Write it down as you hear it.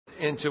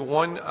into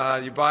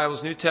your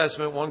Bible's New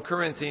Testament, 1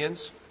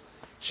 Corinthians,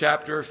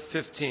 chapter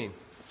 15.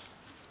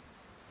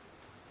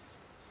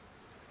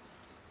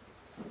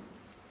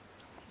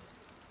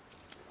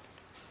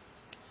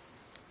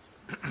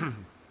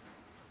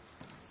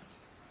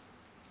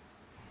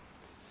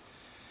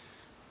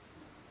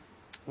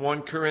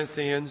 One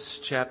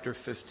Corinthians chapter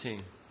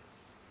 15.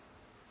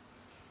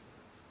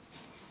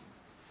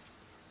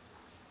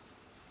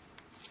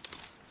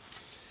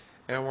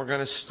 And we're going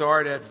to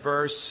start at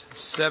verse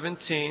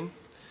 17.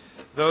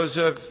 Those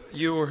of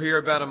you who were here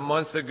about a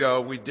month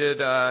ago, we did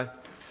the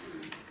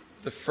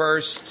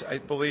first, I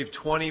believe,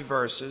 20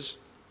 verses.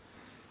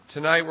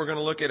 Tonight we're going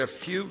to look at a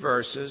few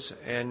verses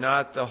and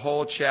not the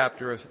whole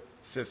chapter of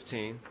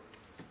 15.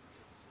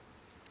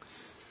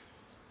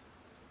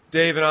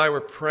 Dave and I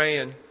were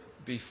praying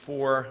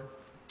before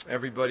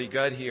everybody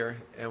got here,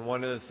 and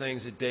one of the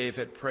things that Dave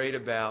had prayed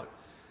about,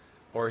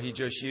 or he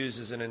just used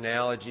as an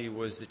analogy,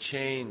 was the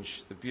change,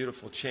 the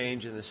beautiful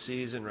change in the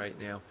season right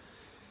now.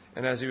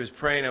 And as he was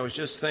praying, I was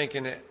just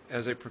thinking,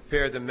 as I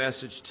prepared the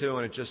message too,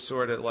 and it just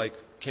sort of like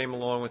came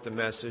along with the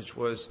message,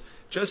 was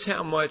just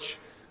how much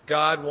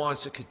God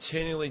wants to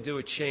continually do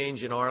a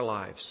change in our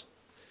lives.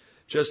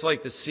 Just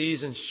like the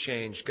seasons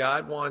change,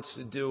 God wants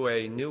to do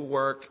a new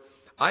work,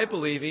 I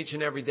believe, each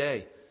and every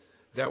day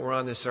that we're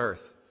on this earth.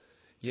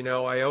 You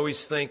know, I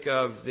always think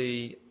of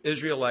the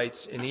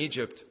Israelites in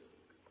Egypt,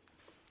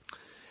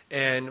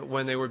 and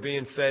when they were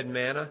being fed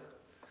manna,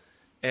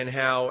 and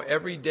how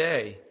every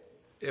day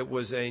it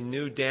was a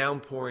new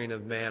downpouring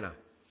of manna.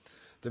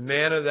 The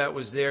manna that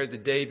was there the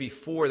day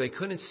before, they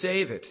couldn't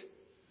save it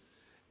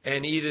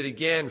and eat it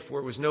again,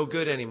 for it was no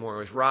good anymore.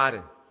 It was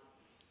rotten.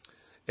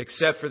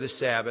 Except for the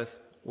Sabbath,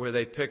 where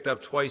they picked up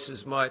twice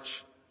as much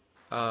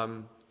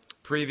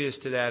previous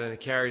to that, and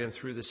it carried them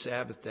through the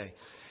Sabbath day.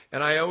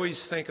 And I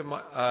always think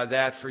of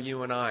that for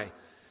you and I,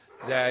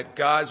 that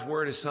God's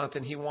Word is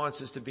something He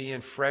wants us to be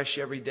in fresh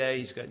every day.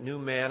 He's got new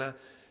manna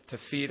to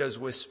feed us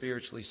with,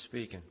 spiritually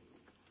speaking.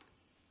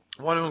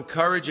 I want to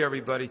encourage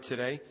everybody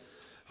today.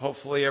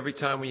 Hopefully every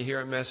time we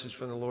hear a message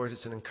from the Lord,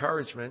 it's an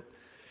encouragement.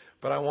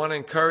 But I want to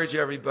encourage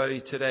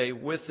everybody today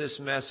with this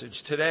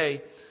message.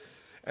 Today,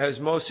 as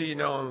most of you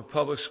know, I'm a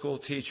public school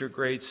teacher,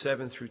 grades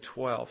 7 through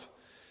 12.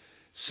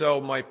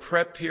 So my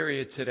prep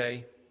period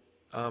today,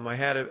 I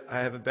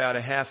have about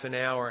a half an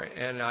hour,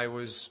 and I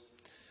was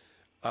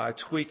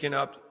tweaking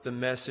up the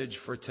message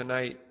for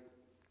tonight.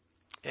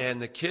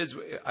 And the kids,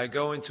 I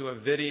go into a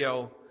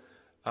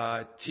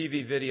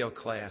TV video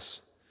class.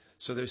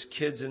 So there's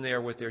kids in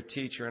there with their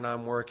teacher, and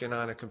I'm working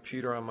on a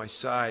computer on my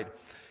side.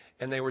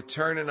 And they were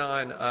turning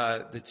on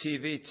the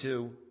TV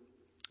to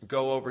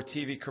go over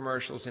TV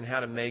commercials and how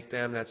to make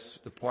them. That's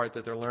the part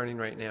that they're learning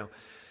right now.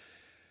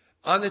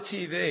 On the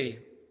TV,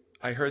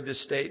 I heard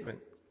this statement: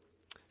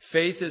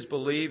 faith is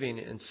believing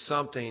in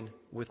something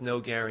with no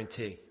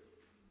guarantee.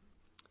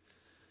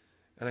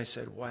 And I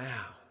said,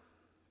 wow,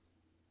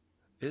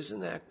 isn't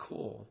that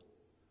cool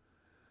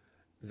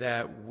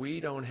that we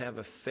don't have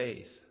a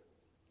faith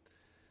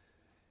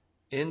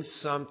in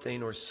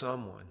something or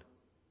someone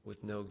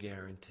with no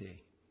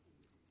guarantee?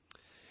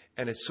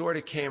 And it sort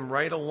of came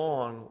right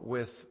along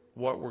with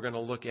what we're going to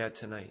look at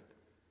tonight.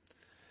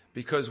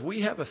 Because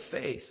we have a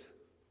faith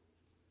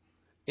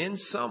in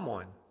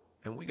someone,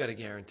 and we got a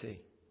guarantee.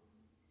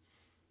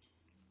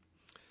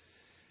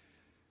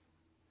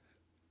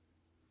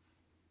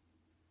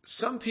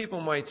 Some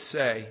people might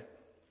say,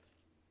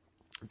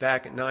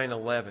 back at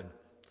 9/11,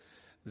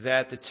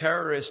 that the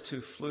terrorists who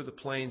flew the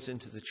planes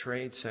into the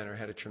Trade Center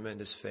had a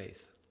tremendous faith.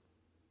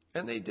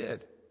 And they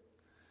did.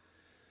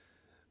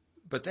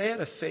 But they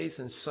had a faith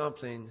in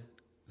something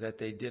that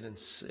they didn't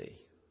see.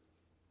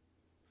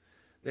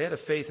 They had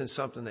a faith in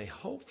something they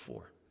hoped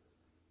for.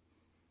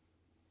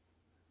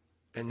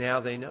 And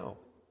now they know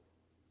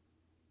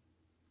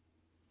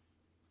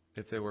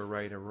if they were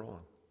right or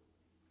wrong.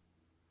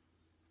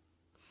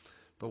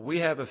 But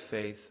we have a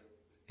faith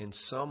in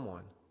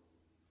someone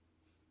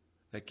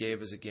that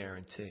gave us a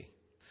guarantee.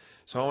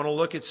 So I want to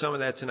look at some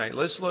of that tonight.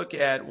 Let's look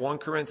at 1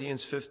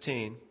 Corinthians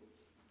 15.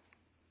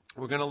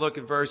 We're going to look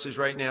at verses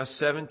right now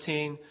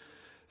 17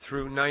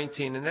 through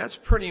 19. And that's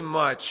pretty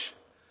much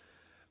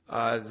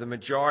the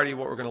majority of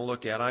what we're going to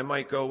look at. I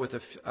might go with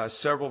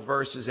several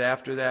verses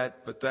after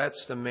that, but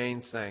that's the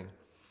main thing.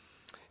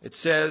 It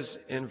says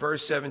in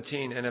verse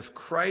 17, "And if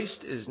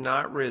Christ is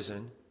not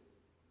risen,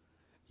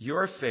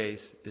 your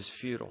faith is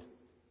futile.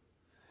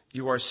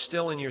 You are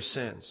still in your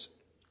sins.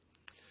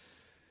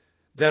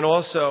 Then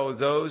also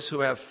those who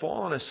have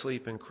fallen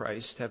asleep in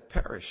Christ have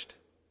perished.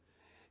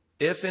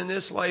 If in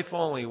this life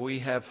only we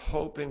have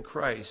hope in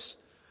Christ,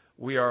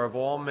 we are of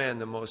all men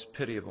the most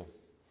pitiable."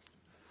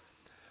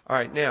 All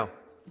right, now,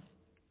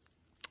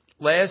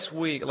 last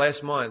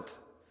month,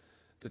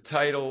 the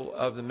title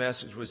of the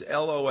message was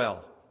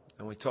LOL.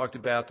 And we talked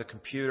about the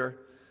computer.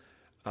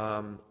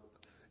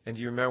 And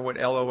do you remember what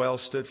LOL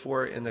stood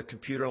for in the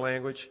computer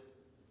language?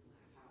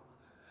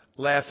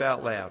 Laugh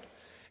out loud.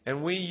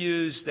 And we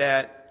use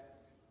that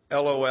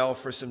LOL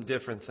for some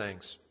different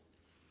things.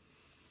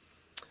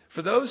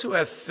 For those who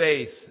have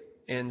faith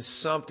in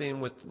something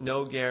with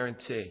no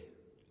guarantee,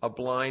 a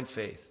blind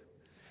faith.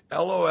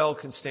 LOL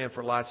can stand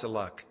for lots of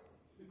luck.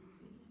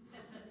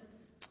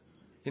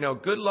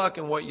 Good luck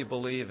in what you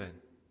believe in.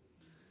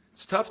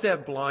 It's tough to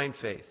have blind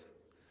faith.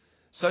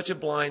 Such a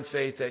blind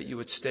faith that you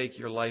would stake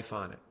your life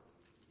on it.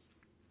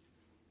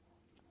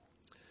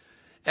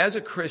 As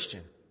a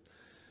Christian,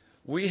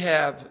 we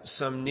have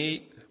some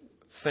neat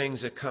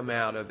things that come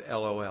out of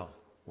LOL.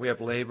 We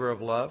have labor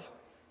of love.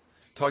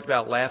 Talked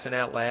about laughing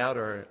out loud,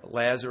 or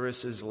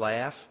Lazarus's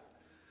laugh.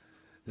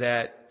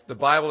 That the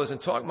Bible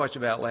doesn't talk much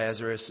about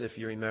Lazarus, if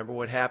you remember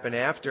what happened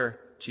after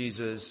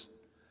Jesus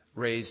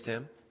raised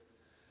him.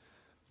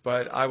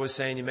 But I was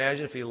saying,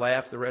 imagine if he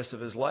laughed the rest of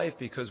his life,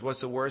 because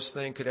what's the worst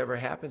thing could ever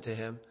happen to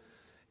him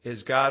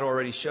is God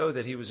already showed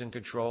that he was in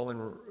control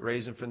and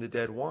raised him from the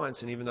dead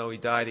once. And even though he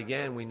died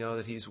again, we know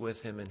that he's with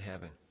him in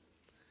heaven.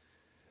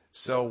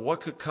 So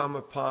what could come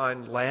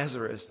upon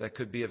Lazarus that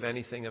could be of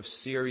anything of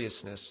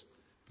seriousness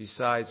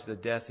besides the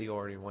death he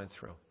already went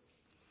through?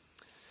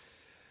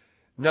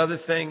 Another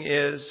thing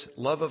is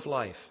love of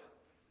life.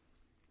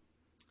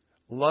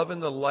 Love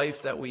in the life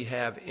that we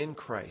have in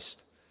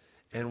Christ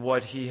and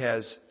what he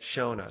has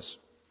shown us.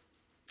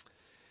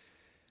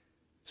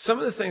 Some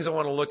of the things I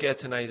want to look at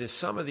tonight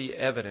is some of the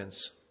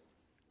evidence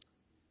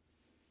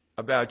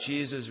about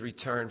Jesus'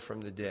 return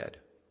from the dead.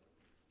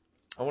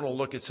 I want to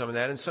look at some of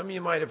that. And some of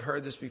you might have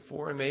heard this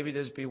before, and maybe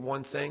there's be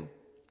one thing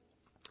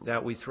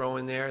that we throw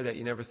in there that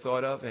you never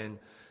thought of, and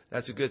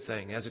that's a good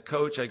thing. As a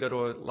coach, I go to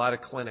a lot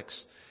of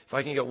clinics. If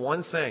I can get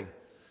one thing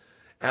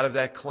out of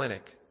that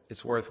clinic,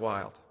 it's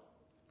worthwhile.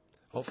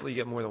 Hopefully you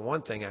get more than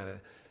one thing out of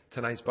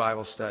tonight's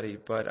Bible study.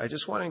 But I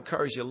just want to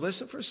encourage you,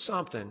 listen for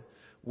something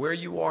where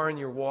you are in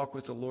your walk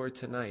with the Lord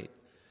tonight.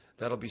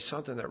 That'll be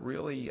something that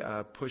really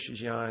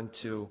pushes you on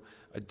to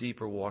a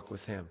deeper walk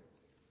with him.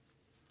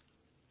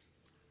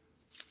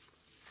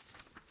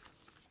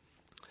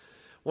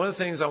 One of the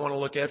things I want to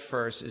look at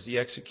first is the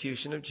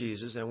execution of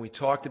Jesus, and we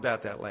talked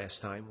about that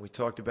last time. We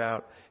talked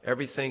about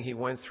everything he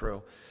went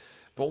through.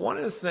 But one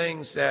of the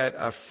things that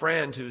a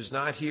friend who's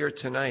not here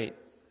tonight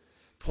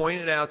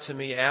pointed out to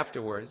me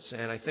afterwards,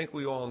 and I think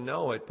we all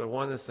know it, but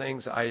one of the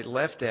things I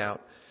left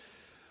out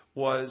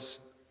was,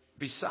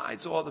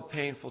 besides all the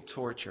painful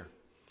torture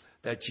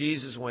that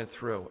Jesus went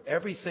through,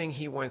 everything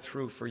he went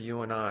through for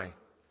you and I,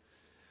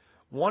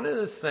 one of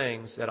the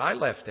things that I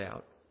left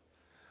out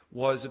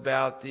was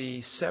about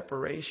the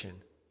separation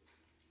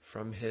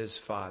from his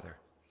Father.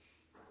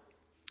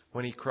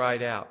 When he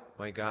cried out,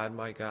 my God,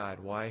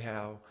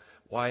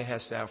 why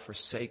hast thou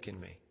forsaken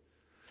me?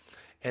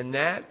 And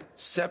that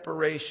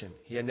separation,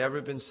 he had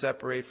never been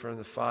separated from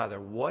the Father.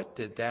 What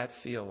did that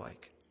feel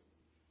like?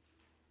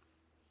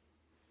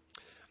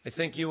 I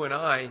think you and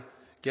I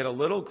get a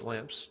little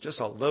glimpse, just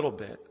a little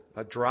bit,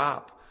 a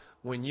drop,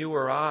 when you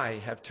or I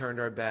have turned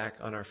our back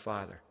on our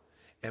Father.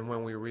 And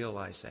when we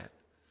realize that.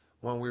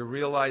 When we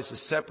realize the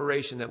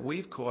separation that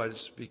we've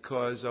caused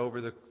because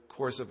over the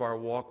course of our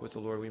walk with the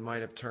Lord, we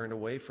might have turned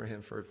away from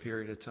him for a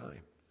period of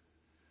time.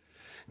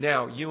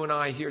 Now, you and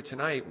I here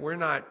tonight, we're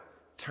not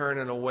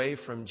turning away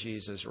from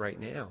Jesus right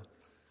now.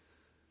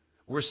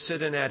 We're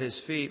sitting at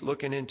his feet,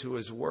 looking into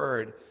his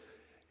word,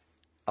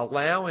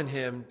 allowing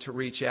him to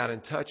reach out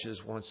and touch us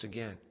once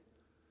again.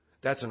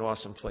 That's an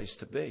awesome place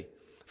to be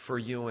for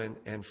you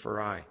and for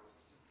I.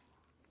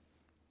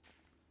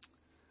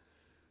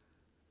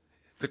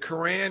 The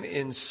Quran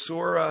in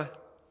Surah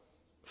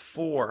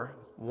 4,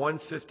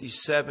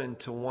 157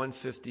 to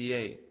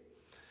 158,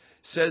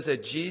 says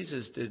that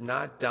Jesus did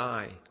not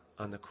die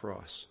on the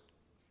cross.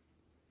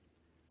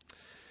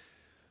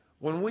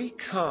 When we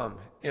come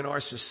in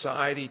our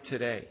society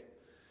today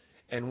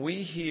and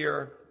we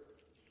hear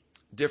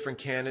different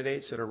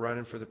candidates that are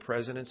running for the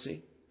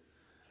presidency,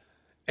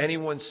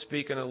 anyone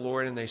speaking of the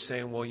Lord and they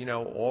saying, well,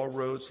 all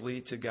roads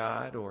lead to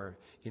God, or,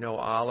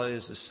 Allah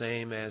is the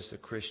same as the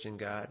Christian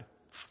God.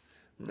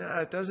 No,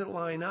 it doesn't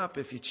line up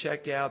if you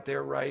check out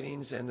their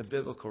writings and the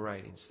biblical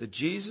writings. The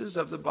Jesus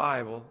of the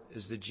Bible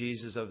is the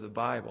Jesus of the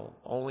Bible,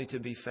 only to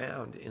be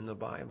found in the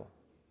Bible.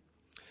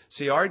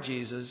 See, our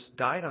Jesus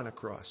died on a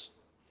cross,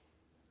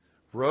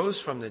 rose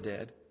from the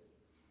dead,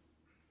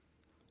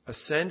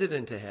 ascended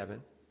into heaven,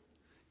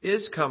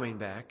 is coming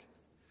back,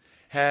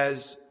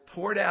 has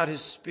poured out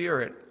his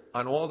Spirit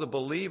on all the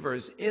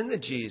believers in the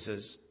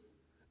Jesus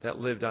that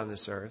lived on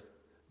this earth,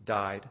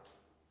 died,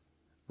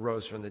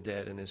 rose from the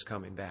dead, and is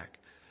coming back.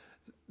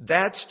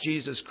 That's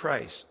Jesus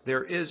Christ.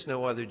 There is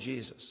no other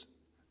Jesus.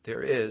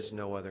 There is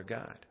no other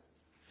God.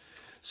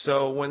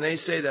 So when they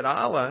say that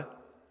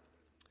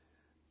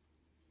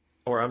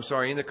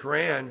in the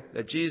Quran,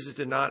 that Jesus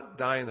did not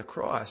die on the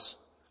cross,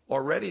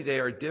 already they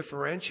are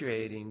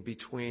differentiating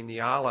between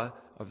the Allah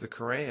of the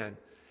Quran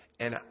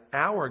and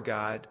our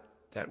God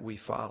that we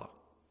follow.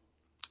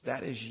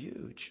 That is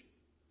huge.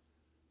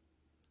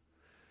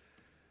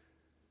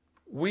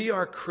 We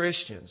are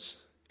Christians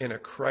in a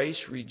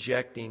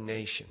Christ-rejecting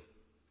nation.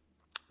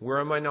 We're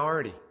a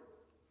minority.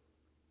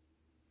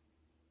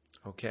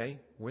 Okay?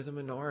 We're the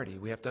minority.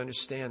 We have to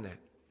understand that.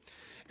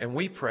 And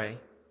we pray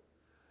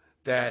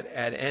that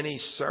at any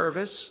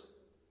service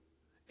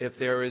if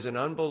there is an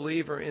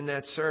unbeliever in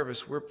that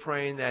service, we're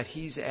praying that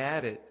he's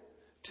added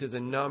to the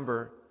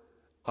number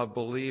of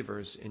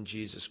believers in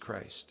Jesus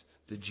Christ,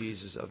 the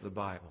Jesus of the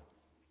Bible.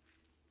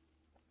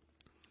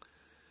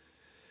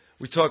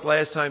 We talked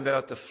last time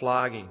about the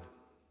flogging,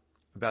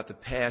 about the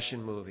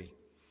Passion movie,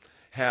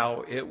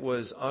 how it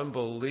was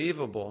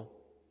unbelievable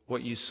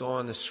what you saw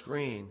on the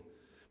screen,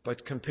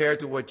 but compared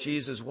to what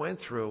Jesus went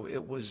through,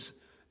 it was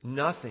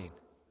nothing.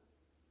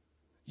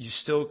 You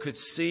still could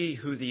see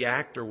who the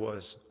actor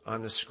was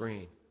on the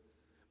screen.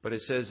 But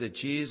it says that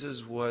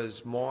Jesus was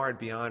marred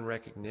beyond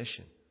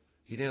recognition.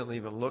 He didn't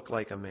even look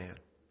like a man.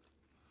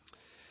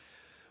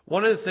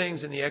 One of the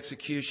things in the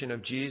execution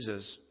of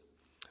Jesus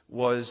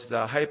was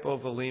the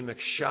hypovolemic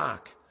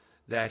shock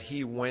that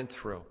he went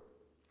through.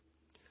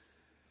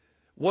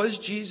 Was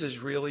Jesus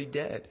really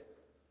dead?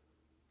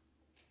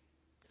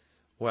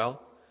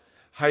 Well,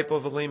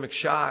 hypovolemic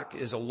shock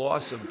is a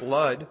loss of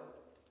blood.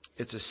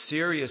 It's a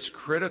serious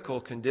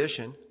critical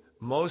condition.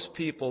 Most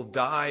people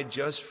die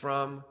just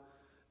from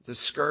the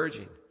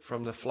scourging,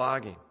 from the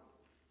flogging.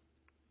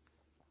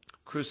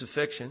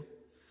 Crucifixion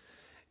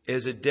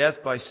is a death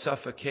by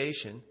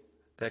suffocation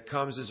that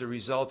comes as a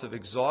result of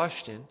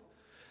exhaustion,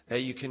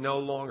 that you can no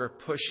longer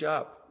push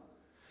up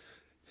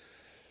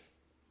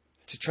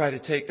to try to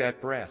take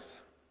that breath.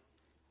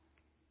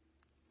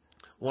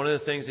 One of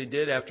the things they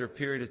did after a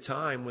period of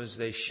time was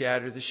they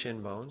shattered the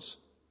shin bones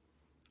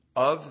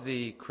of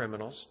the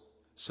criminals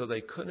so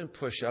they couldn't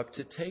push up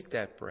to take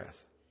that breath,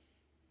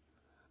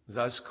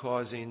 thus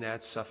causing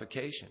that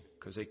suffocation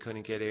because they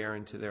couldn't get air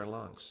into their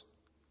lungs.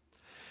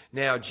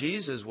 Now,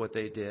 Jesus, what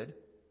they did,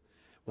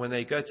 when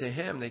they got to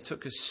him, they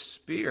took a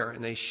spear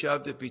and they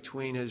shoved it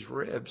between his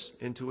ribs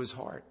into his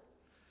heart,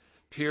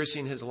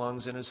 piercing his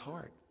lungs and his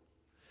heart.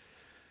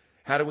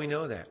 How do we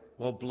know that?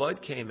 Well,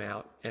 blood came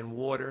out and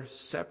water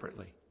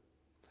separately.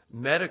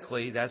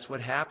 Medically, that's what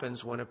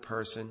happens when a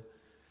person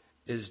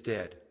is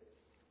dead.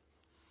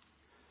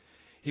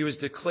 He was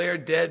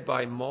declared dead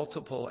by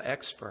multiple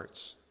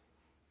experts.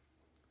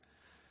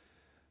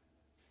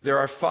 There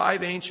are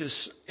 5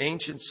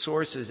 ancient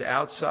sources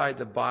outside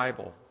the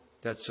Bible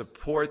that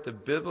support the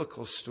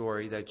biblical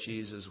story that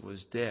Jesus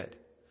was dead.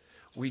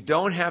 We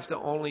don't have to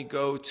only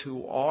go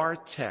to our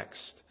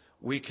text.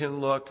 We can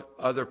look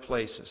other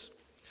places.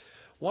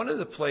 One of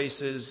the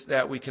places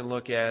that we can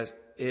look at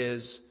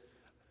is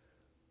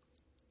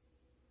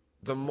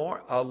a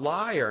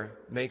liar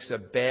makes a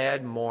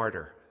bad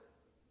martyr.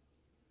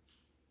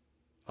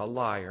 A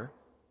liar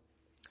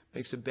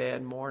makes a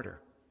bad martyr.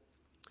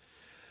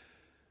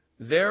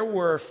 There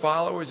were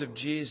followers of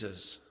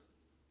Jesus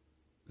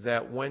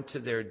that went to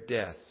their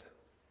death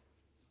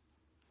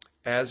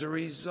as a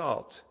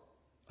result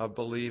of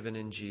believing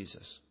in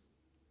Jesus.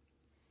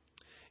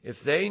 If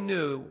they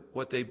knew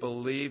what they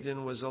believed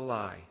in was a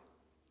lie,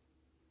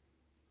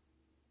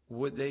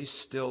 would they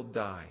still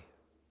die?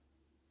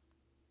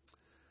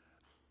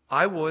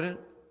 I wouldn't.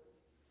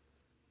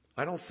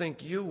 I don't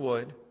think you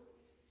would.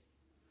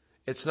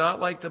 It's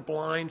not like the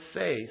blind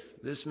faith.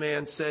 This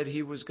man said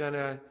he was going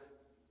to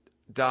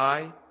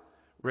die,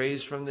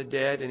 raised from the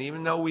dead. And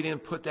even though we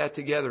didn't put that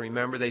together,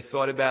 remember, they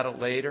thought about it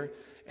later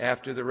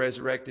after the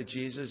resurrected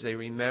Jesus. They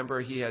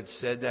remember he had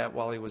said that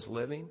while he was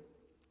living.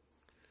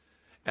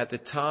 At the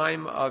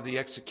time of the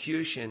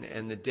execution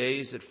and the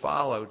days that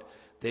followed,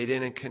 they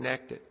didn't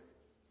connect it.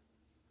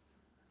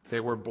 They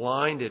were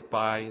blinded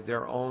by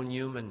their own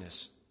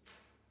humanness.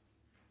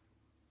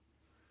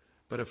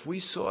 But if we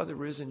saw the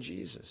risen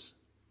Jesus,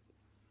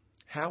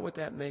 how would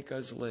that make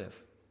us live?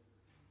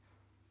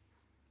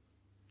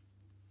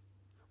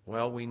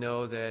 Well, we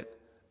know that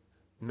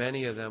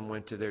many of them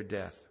went to their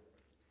death.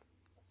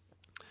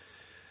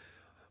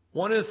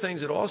 One of the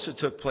things that also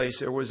took place,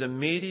 there was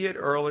immediate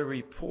early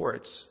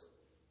reports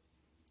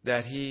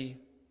that he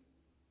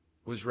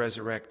was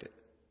resurrected.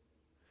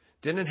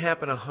 Didn't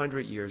happen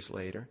 100 years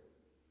later.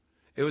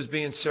 It was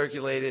being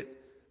circulated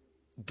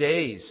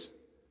days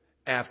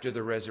after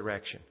the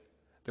resurrection.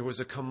 There was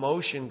a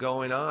commotion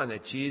going on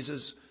that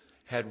Jesus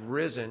had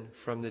risen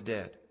from the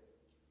dead.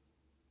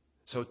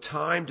 So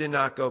time did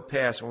not go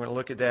past. We're going to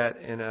look at that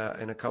in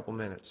a couple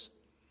minutes.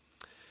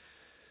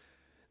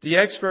 The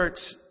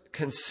experts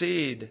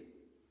concede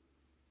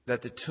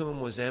that the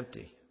tomb was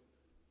empty.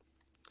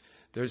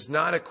 There's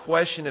not a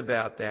question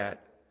about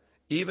that.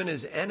 Even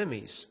his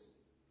enemies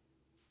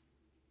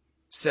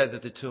said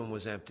that the tomb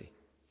was empty.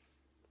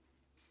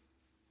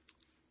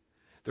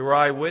 There were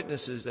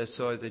eyewitnesses that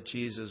saw that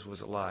Jesus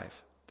was alive.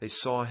 They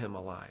saw him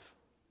alive.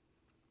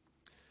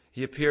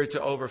 He appeared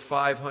to over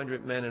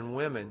 500 men and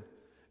women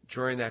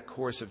during that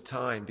course of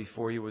time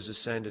before he was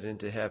ascended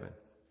into heaven.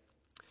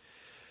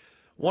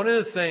 One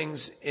of the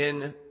things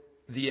in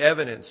the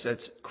evidence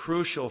that's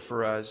crucial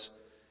for us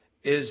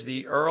is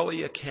the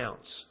early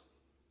accounts.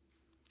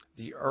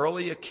 The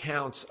early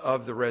accounts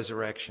of the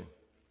resurrection.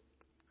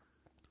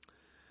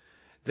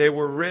 They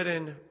were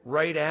written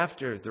right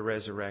after the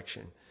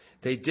resurrection.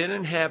 They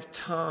didn't have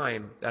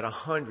time that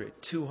 100,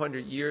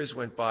 200 years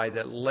went by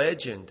that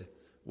legend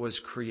was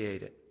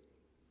created.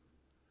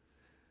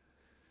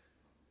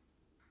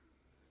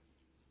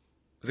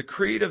 The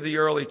creed of the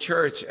early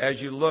church, as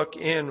you look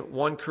in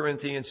 1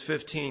 Corinthians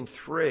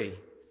 15:3,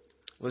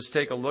 let's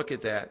take a look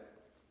at that.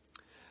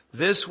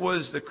 This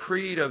was the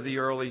creed of the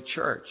early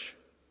church.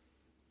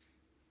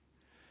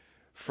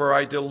 For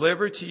I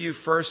deliver to you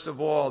first of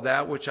all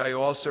that which I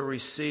also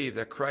received,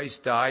 that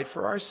Christ died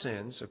for our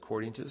sins,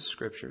 according to the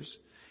Scriptures,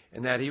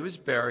 and that he was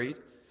buried,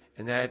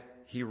 and that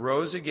he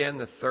rose again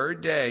the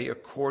third day,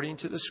 according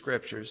to the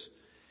Scriptures.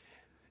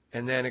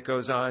 And then it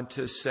goes on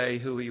to say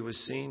who he was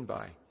seen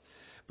by.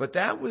 But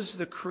that was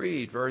the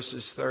creed,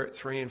 verses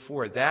 3 and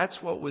 4.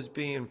 That's what was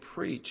being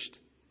preached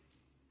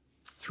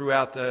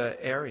throughout the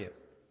area.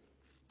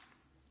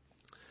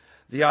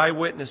 The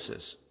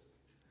eyewitnesses.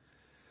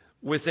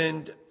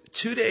 Within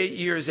 2 to 8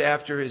 years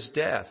after his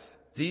death,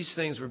 these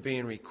things were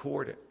being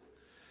recorded.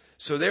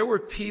 So there were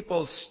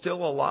people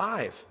still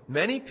alive,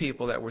 many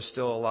people that were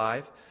still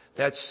alive,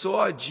 that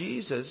saw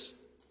Jesus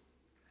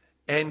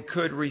and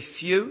could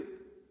refute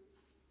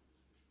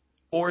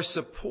or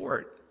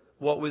support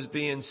what was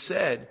being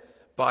said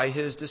by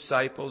his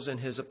disciples and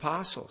his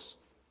apostles.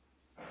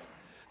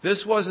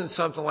 This wasn't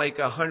something like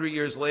 100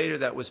 years later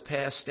that was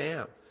passed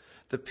down.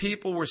 The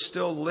people were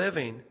still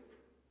living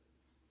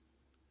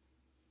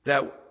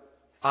that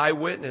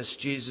eyewitnessed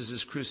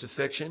Jesus'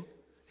 crucifixion,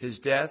 his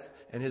death,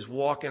 and his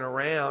walking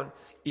around,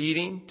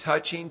 eating,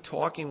 touching,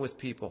 talking with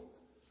people.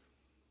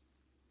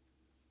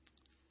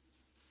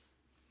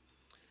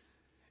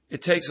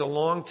 It takes a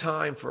long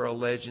time for a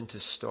legend to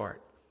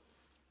start.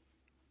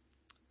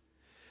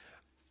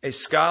 A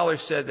scholar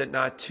said that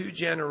not 2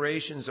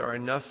 generations are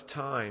enough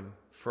time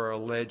for a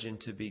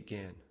legend to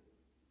begin.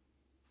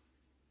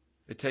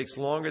 It takes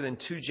longer than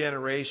 2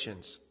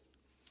 generations.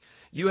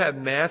 You have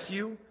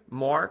Matthew,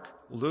 Mark,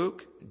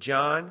 Luke,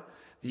 John,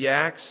 the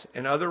Acts,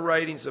 and other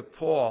writings of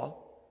Paul,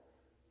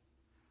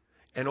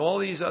 and all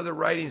these other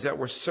writings that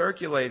were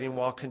circulating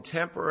while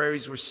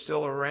contemporaries were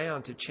still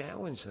around to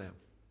challenge them.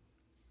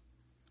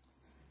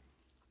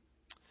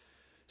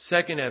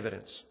 Second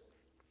evidence,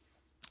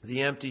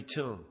 the empty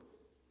tomb,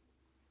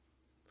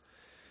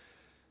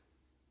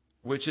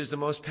 which is the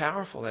most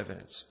powerful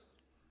evidence.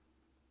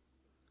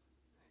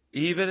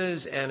 Even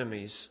his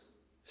enemies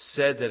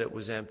said that it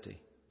was empty.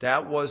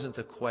 That wasn't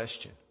the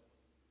question.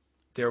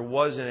 There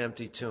was an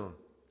empty tomb.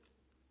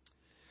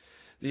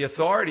 The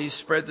authorities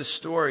spread the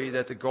story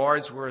that the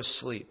guards were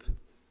asleep,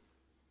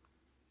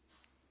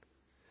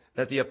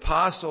 that the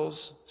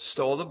apostles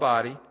stole the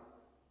body.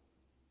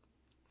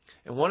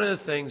 And one of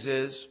the things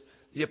is,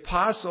 the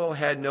apostle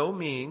had no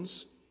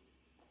means,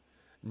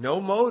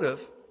 no motive,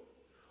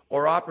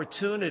 or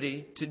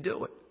opportunity to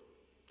do it.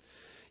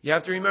 You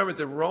have to remember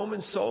the Roman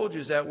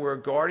soldiers that were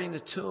guarding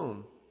the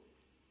tomb,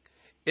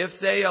 if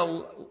they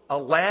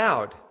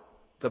allowed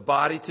the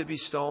body to be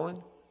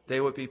stolen,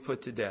 they would be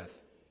put to death.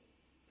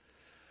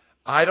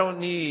 I don't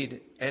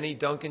need any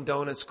Dunkin'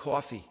 Donuts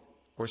coffee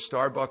or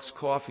Starbucks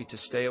coffee to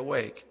stay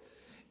awake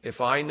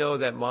if I know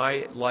that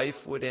my life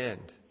would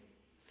end.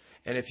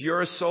 And if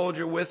you're a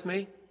soldier with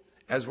me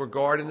as we're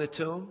guarding the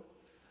tomb,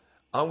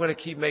 I'm going to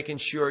keep making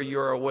sure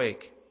you're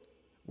awake.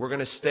 We're going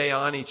to stay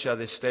on each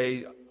other,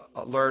 stay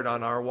alert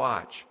on our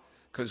watch,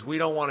 because we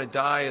don't want to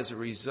die as a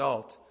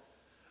result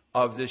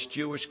of this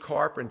Jewish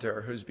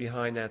carpenter who's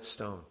behind that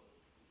stone.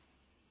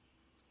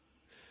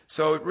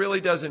 So it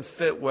really doesn't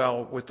fit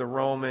well with the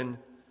Roman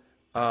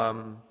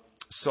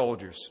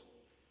soldiers.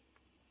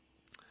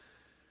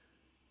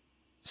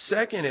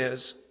 Second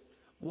is,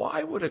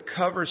 why would a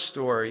cover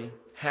story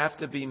have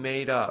to be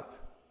made up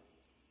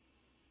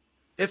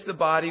if the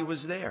body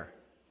was there?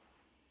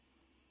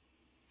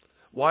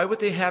 Why would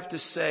they have to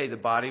say the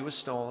body was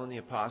stolen, the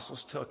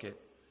apostles took it,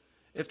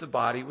 if the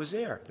body was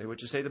there? They would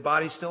just say the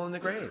body's still in the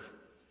grave.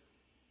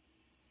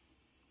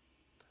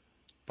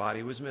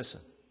 Body was missing.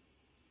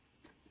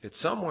 It's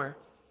somewhere.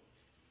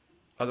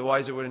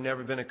 Otherwise, it would have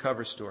never been a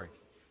cover story.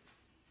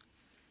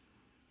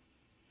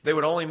 They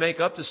would only make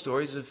up the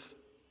stories if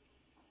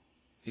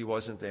he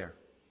wasn't there.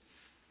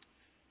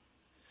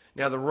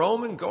 Now, the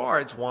Roman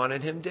guards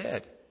wanted him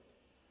dead.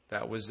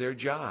 That was their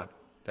job.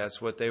 That's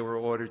what they were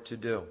ordered to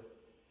do.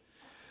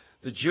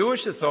 The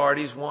Jewish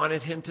authorities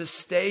wanted him to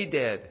stay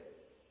dead.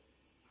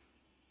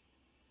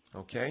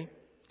 Okay?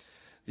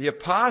 The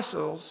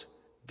apostles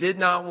did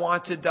not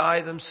want to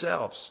die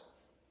themselves.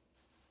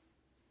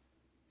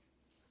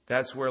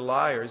 That's where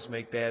liars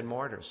make bad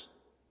martyrs.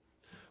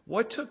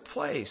 What took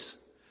place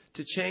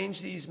to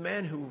change these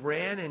men who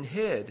ran and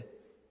hid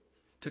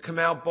to come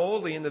out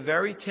boldly in the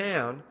very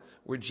town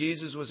where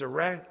Jesus was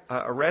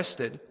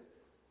arrested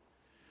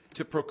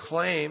to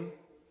proclaim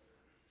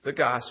the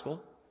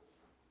gospel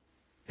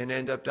and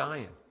end up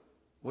dying?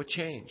 What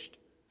changed?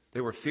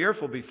 They were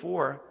fearful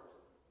before.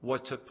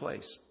 What took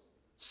place?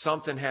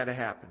 Something had to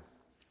happen.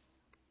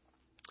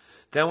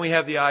 Then we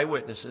have the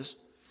eyewitnesses.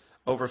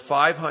 Over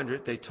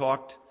 500, they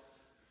talked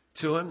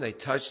to him, they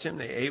touched him,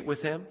 they ate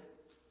with him.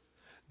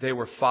 They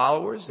were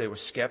followers, they were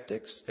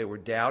skeptics, they were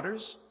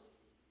doubters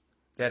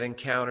that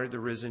encountered the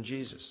risen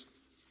Jesus.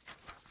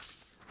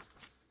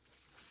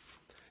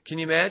 Can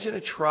you imagine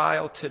a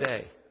trial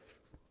today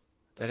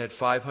that had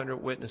 500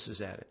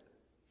 witnesses at it?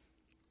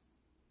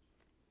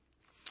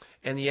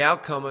 and the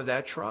outcome of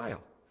that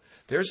trial.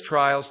 There's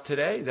trials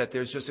today that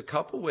there's just a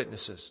couple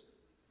witnesses,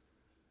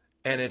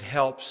 and it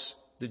helps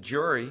the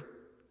jury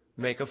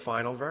make a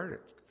final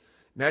verdict.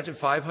 Imagine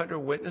 500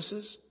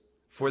 witnesses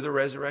for the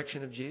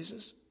resurrection of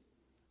Jesus.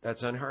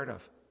 That's unheard of.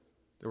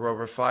 There were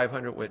over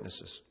 500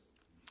 witnesses.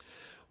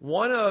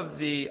 One of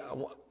the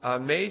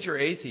major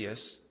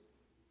atheists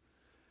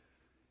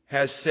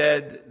has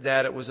said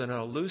that it was an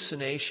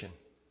hallucination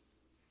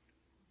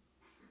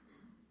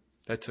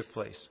that took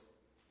place.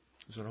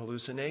 It was an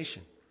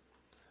hallucination.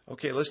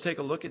 Okay, let's take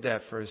a look at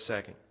that for a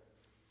second.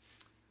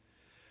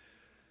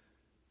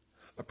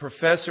 A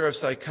professor of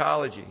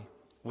psychology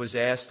was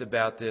asked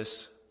about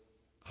this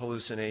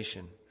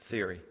hallucination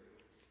theory.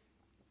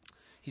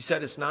 He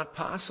said it's not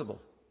possible.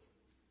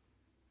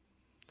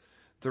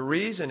 The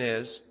reason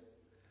is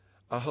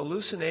a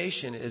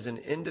hallucination is an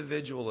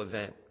individual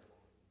event.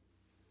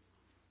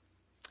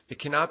 It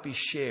cannot be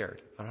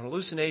shared. A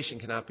hallucination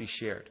cannot be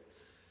shared.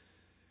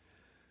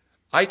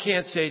 I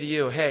can't say to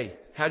you, hey,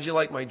 how'd you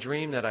like my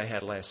dream that I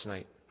had last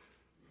night?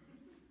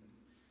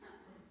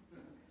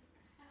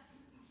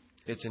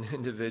 It's an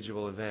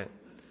individual event.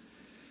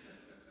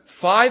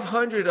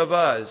 500 of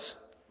us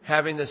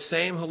having the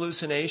same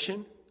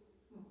hallucination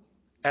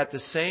at the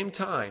same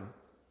time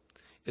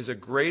is a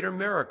greater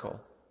miracle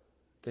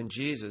than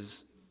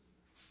Jesus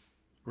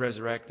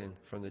resurrecting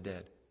from the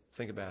dead.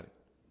 Think about it.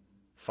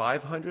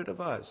 500 of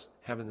us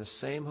having the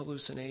same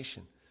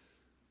hallucination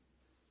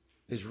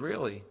is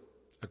really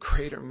a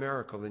greater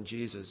miracle than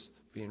Jesus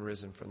being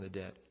risen from the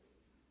dead.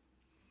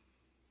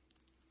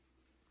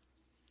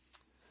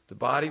 The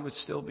body would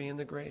still be in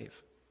the grave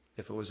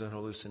if it was an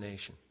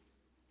hallucination.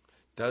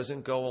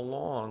 Doesn't go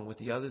along with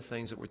the other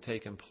things that were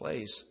taking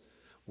place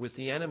with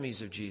the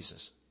enemies of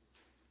Jesus.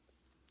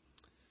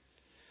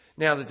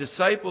 Now, the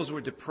disciples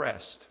were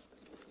depressed.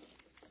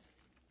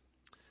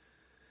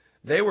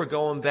 They were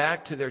going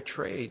back to their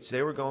trades.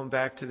 They were going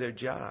back to their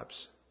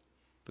jobs.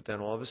 But then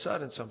all of a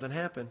sudden, something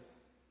happened.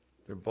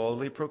 They're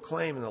boldly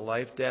proclaiming the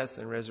life, death,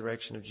 and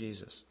resurrection of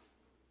Jesus.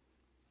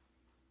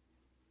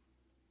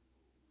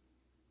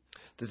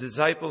 The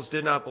disciples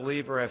did not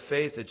believe or have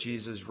faith that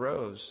Jesus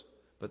rose,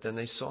 but then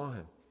they saw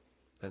him.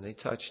 Then they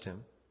touched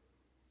him.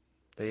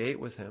 They ate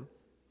with him.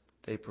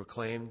 They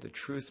proclaimed the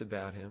truth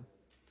about him.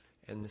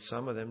 And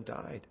some of them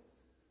died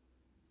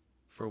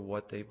for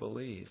what they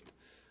believed.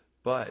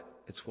 But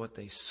it's what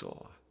they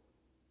saw,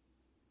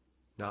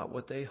 not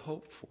what they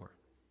hoped for.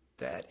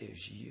 That is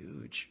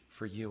huge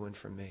for you and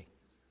for me.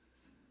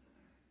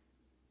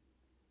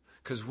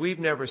 Because we've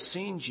never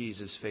seen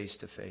Jesus face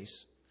to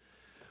face.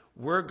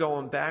 We're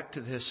going back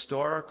to the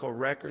historical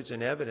records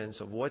and evidence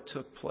of what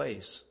took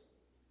place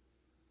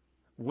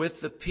with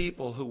the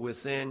people who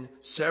within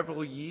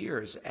several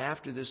years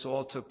after this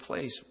all took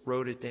place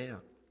wrote it down.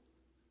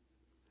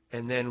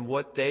 And then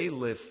what they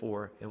lived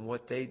for and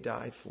what they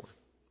died for.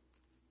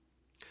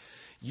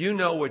 You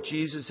know what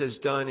Jesus has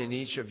done in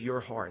each of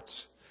your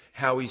hearts.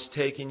 How he's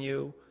taken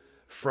you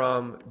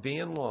from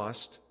being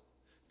lost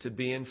to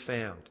being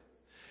found.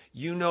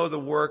 You know the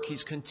work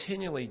he's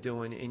continually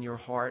doing in your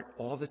heart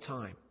all the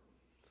time.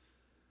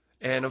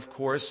 And of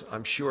course,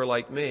 I'm sure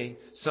like me,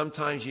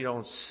 sometimes you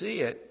don't see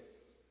it,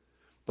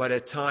 but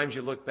at times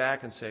you look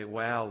back and say,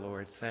 wow,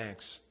 Lord,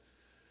 thanks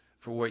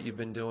for what you've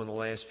been doing the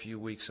last few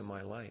weeks of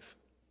my life.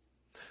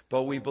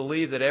 But we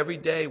believe that every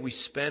day we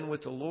spend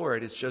with the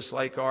Lord, it's just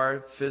like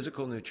our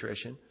physical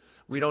nutrition.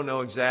 We don't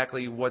know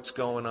exactly what's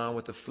going on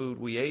with the food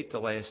we ate the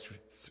last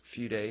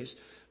few days,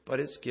 but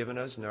it's given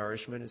us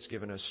nourishment, it's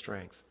given us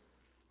strength.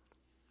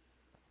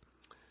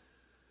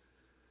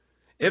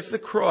 If the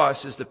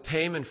cross is the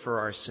payment for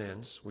our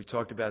sins, we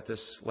talked about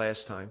this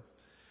last time,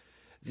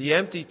 the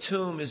empty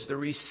tomb is the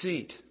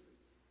receipt.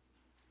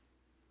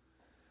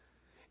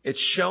 It's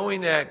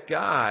showing that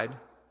God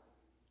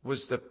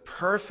was the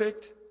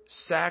perfect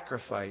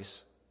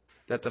sacrifice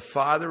that the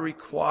Father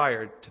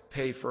required to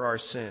pay for our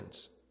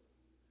sins.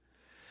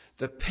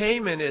 The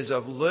payment is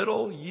of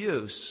little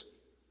use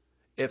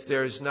if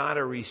there is not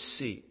a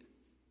receipt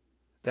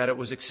that it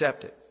was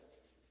accepted.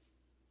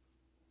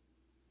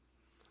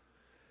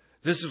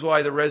 This is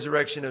why the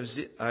resurrection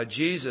of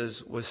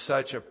Jesus was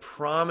such a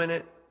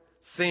prominent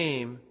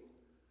theme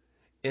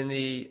in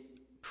the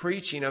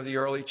preaching of the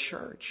early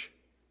church.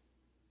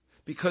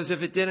 Because if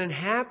it didn't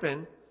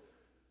happen,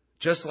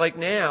 just like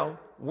now,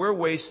 we're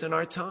wasting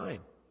our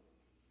time.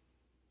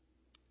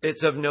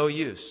 It's of no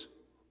use.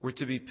 We're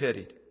to be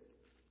pitied.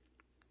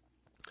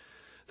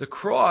 The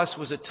cross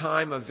was a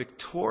time of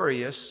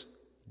victorious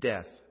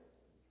death.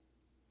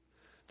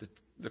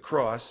 The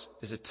cross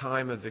is a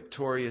time of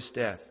victorious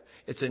death.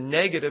 It's a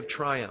negative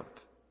triumph.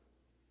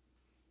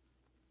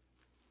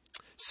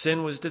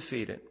 Sin was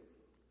defeated.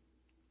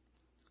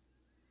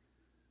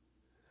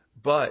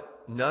 But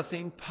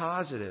nothing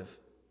positive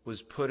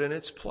was put in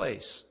its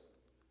place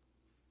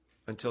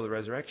until the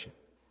resurrection.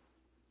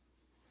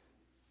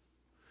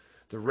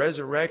 The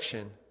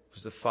resurrection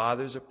was the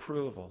Father's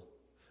approval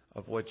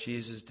of what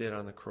Jesus did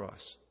on the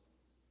cross.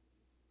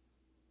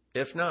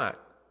 If not,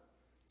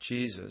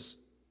 Jesus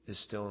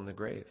is still in the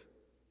grave.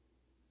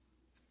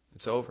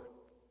 It's over.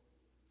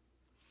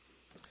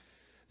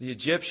 The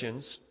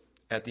Egyptians,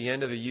 at the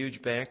end of a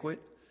huge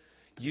banquet,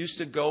 used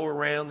to go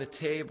around the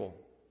table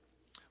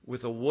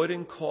with a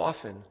wooden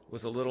coffin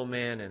with a little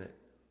man in it.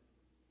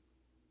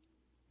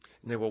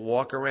 And they would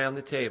walk around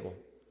the table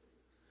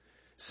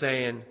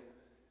saying,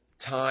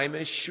 time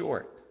is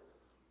short.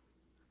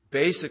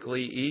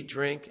 Basically, eat,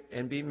 drink,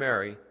 and be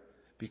merry,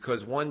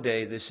 because one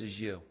day this is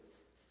you.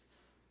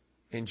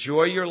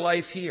 Enjoy your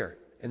life here.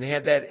 And they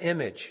had that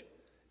image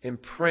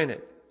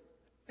imprinted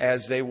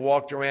as they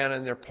walked around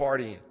and they're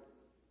partying.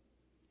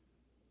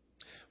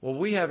 Well,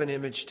 we have an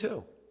image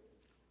too.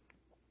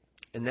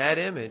 And that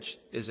image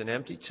is an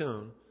empty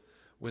tomb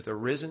with a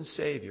risen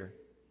Savior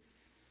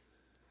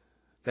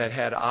that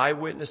had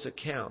eyewitness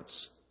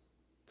accounts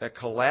that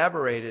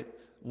collaborated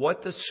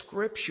what the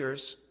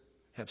Scriptures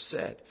have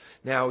said.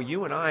 Now,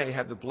 you and I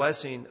have the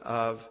blessing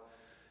of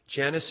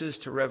Genesis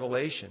to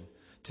Revelation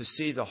to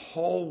see the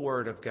whole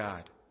Word of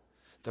God,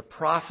 the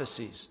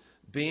prophecies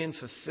being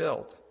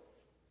fulfilled.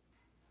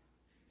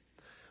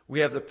 We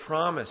have the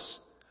promise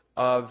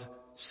of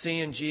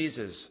seeing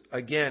Jesus,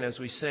 again, as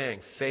we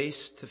sang,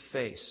 face to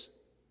face.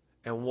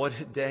 And what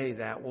a day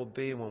that will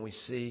be when we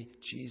see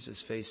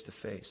Jesus face to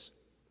face.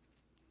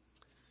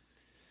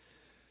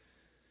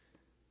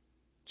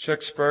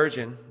 Chuck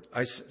Spurgeon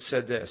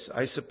said this,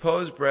 I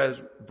suppose,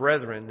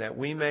 brethren, that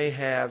we may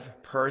have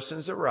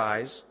persons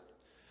arise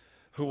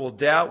who will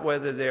doubt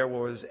whether there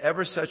was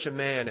ever such a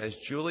man as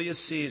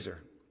Julius Caesar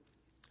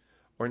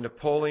or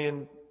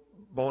Napoleon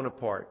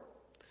Bonaparte.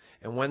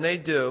 And when they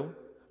do,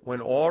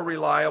 when all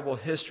reliable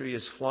history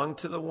is flung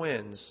to the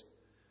winds,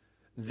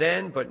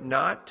 then, but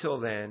not till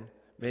then,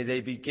 may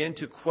they begin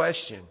to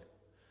question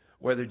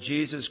whether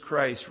Jesus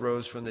Christ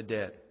rose from the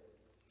dead.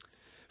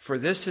 For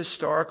this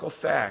historical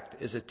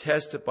fact is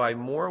attested by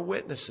more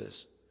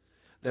witnesses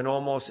than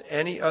almost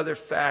any other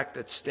fact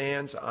that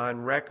stands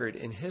on record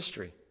in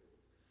history,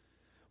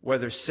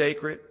 whether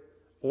sacred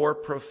or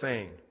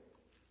profane.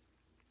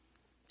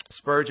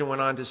 Spurgeon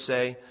went on to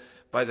say,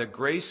 by the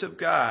grace of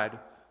God,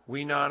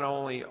 we not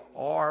only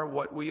are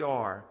what we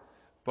are,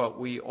 but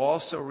we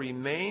also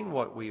remain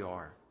what we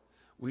are.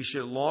 We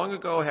should long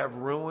ago have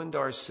ruined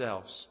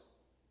ourselves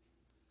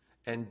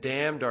and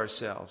damned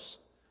ourselves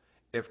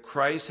if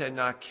Christ had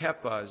not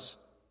kept us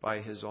by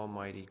His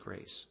almighty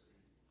grace.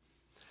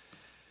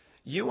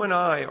 You and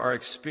I are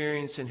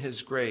experiencing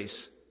His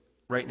grace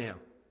right now.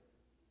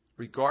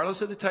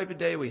 Regardless of the type of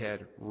day we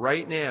had,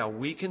 right now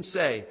we can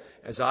say,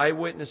 as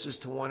eyewitnesses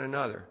to one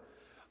another,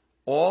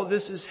 all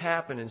this is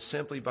happening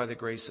simply by the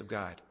grace of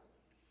God.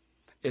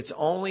 It's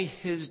only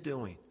His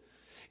doing.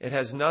 It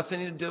has nothing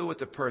to do with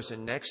the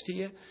person next to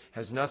you,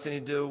 has nothing to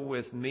do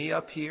with me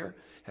up here,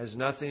 has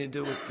nothing to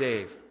do with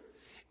Dave.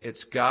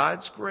 It's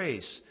God's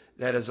grace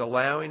that is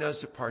allowing us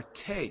to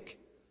partake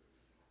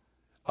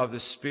of the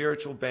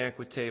spiritual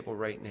banquet table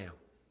right now.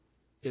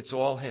 It's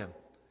all Him.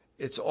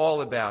 It's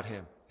all about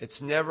Him.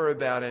 It's never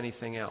about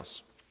anything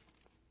else.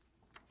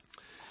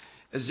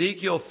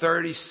 Ezekiel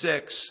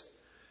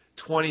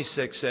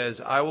 36:26 says,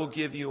 I will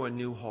give you a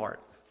new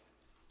heart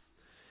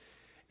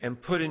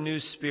and put a new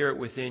spirit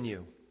within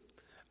you.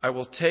 I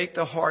will take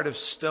the heart of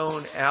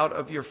stone out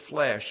of your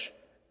flesh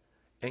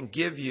and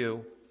give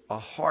you a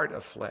heart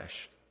of flesh.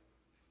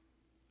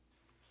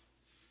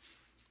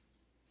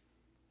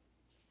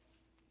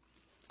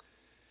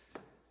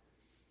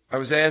 I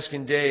was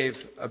asking Dave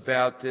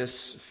about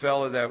this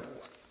fellow that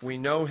we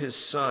know his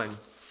son.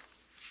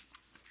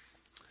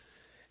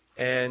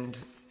 And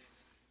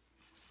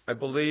I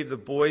believe the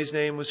boy's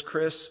name was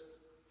Chris.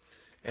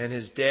 And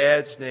his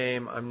dad's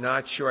name, I'm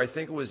not sure. I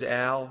think it was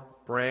Al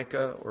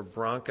Branca or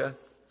Branca.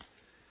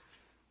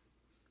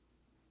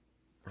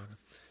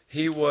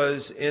 He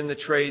was in the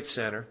trade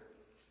center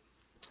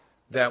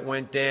that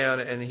went down,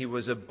 and he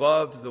was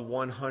above the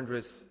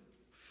 100th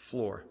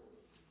floor.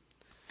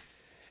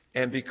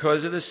 And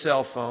because of the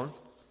cell phone,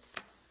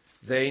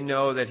 they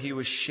know that he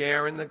was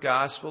sharing the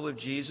gospel of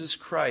Jesus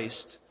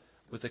Christ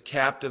with a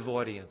captive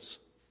audience.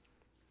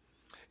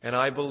 And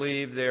I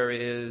believe there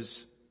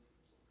is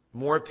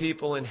more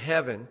people in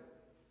heaven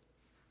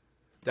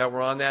that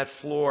were on that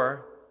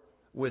floor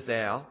with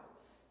Al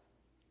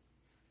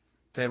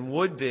than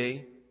would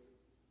be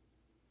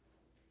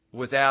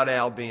without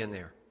Al being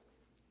there.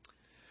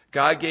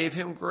 God gave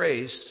him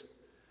grace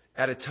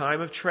at a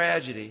time of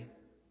tragedy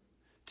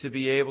to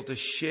be able to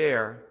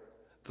share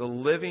the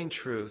living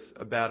truth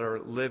about our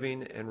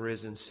living and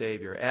risen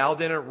Savior. Al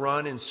didn't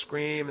run and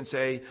scream and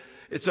say,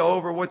 it's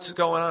over, what's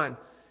going on?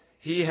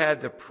 He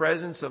had the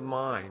presence of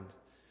mind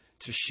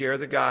to share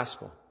the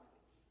gospel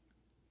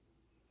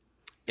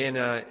in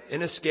an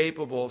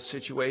inescapable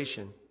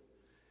situation.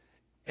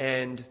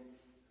 And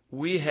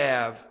we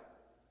have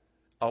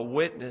a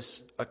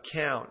witness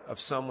account of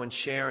someone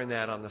sharing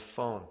that on the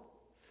phone.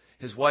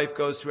 His wife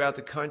goes throughout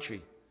the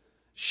country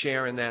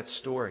sharing that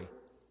story.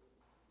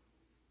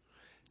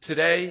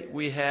 Today,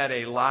 we had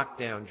a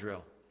lockdown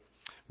drill.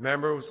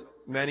 Remember,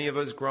 many of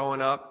us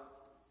growing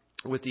up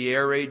with the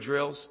air raid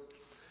drills?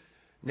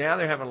 Now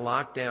they're having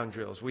lockdown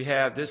drills.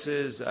 This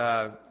is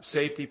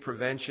safety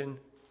prevention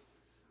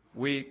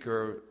week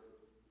or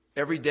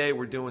every day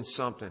we're doing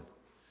something.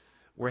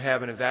 We're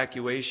having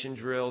evacuation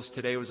drills.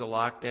 Today was a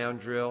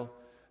lockdown drill.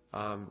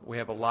 We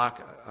have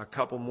a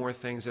couple more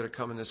things that are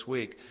coming this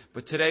week.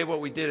 But today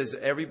what we did is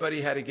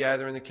everybody had to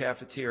gather in the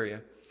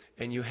cafeteria,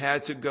 and you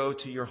had to go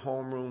to your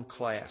homeroom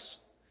class.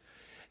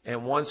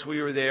 And once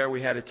we were there,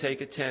 we had to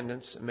take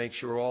attendance and make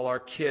sure all our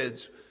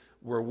kids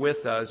were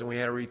with us, and we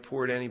had to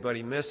report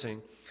anybody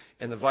missing.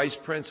 And the vice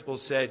principal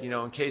said,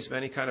 in case of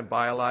any kind of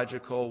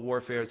biological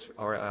warfare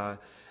or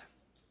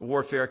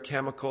warfare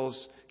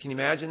chemicals. Can you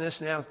imagine this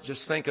now?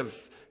 Just think of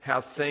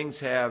how things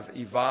have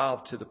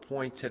evolved to the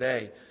point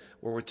today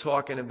where we're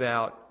talking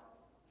about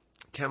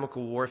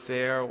chemical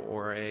warfare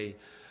or a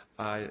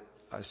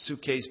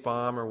suitcase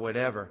bomb or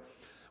whatever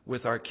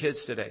with our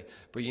kids today.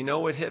 But you know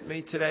what hit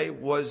me today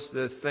was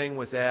the thing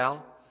with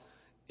Al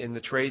in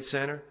the Trade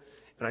Center.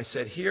 And I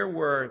said,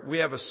 we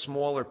have a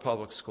smaller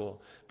public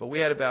school, but we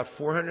had about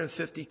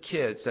 450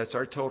 kids, that's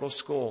our total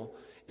school,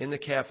 in the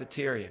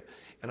cafeteria.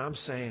 And I'm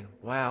saying,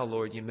 wow,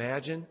 Lord, you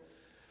imagine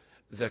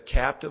the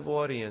captive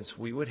audience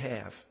we would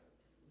have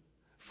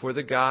for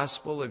the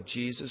gospel of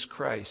Jesus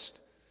Christ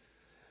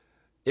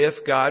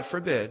if, God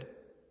forbid,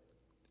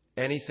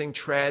 anything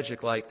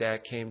tragic like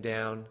that came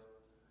down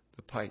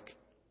the pike.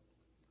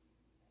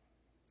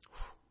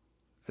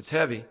 It's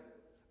heavy,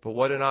 but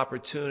what an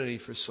opportunity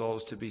for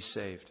souls to be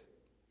saved.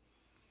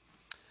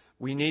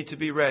 We need to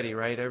be ready,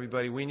 right,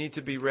 everybody? We need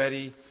to be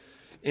ready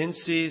in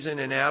season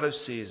and out of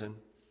season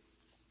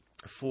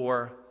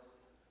for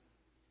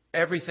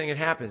everything that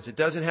happens. It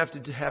doesn't have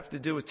to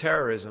do with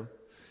terrorism.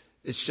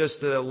 It's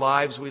just the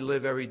lives we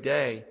live every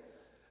day.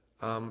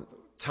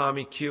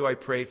 Tommy Q, I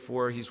prayed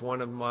for. He's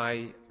one of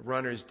my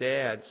runner's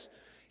dads.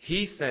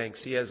 He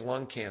thinks he has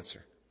lung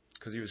cancer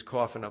because he was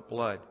coughing up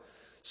blood.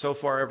 So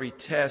far, every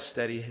test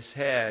that he has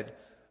had,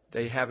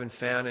 they haven't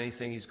found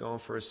anything. He's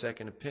going for a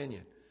second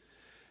opinion.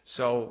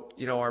 So,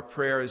 our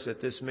prayer is that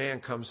this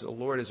man comes to the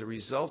Lord as a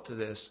result of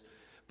this.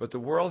 But the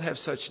world have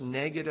such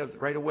negative,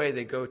 right away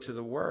they go to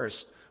the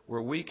worst,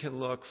 where we can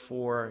look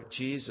for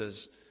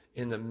Jesus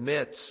in the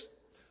midst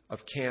of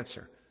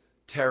cancer,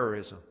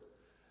 terrorism,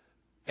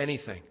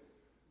 anything.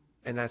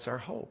 And that's our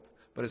hope.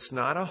 But it's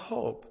not a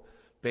hope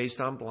based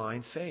on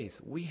blind faith.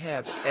 We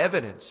have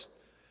evidence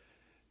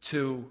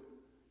to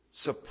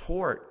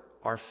support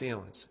our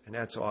feelings. And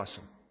that's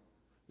awesome.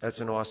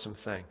 That's an awesome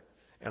thing.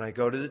 And I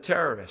go to the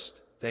terrorists.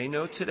 They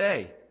know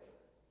today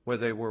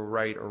whether they were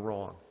right or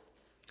wrong.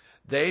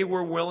 They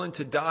were willing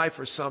to die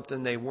for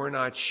something they were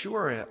not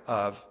sure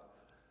of,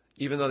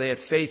 even though they had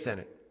faith in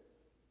it.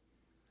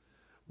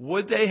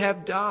 Would they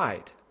have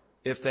died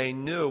if they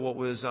knew what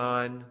was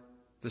on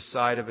the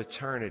side of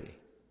eternity?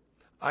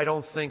 I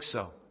don't think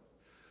so.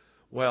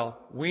 Well,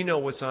 we know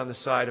what's on the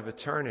side of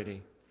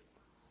eternity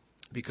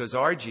because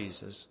our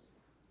Jesus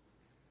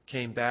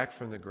came back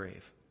from the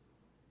grave.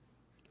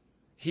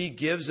 He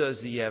gives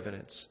us the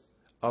evidence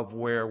of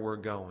where we're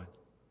going.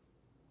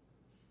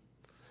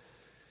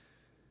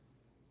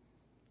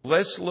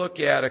 Let's look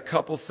at a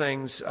couple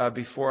things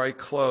before I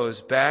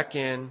close. Back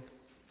in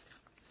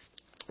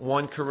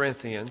 1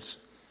 Corinthians,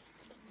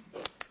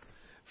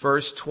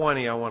 verse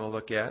 20 I want to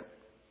look at.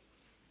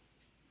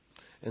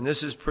 And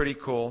this is pretty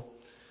cool,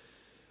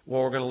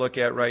 what we're going to look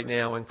at right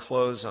now and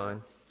close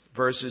on.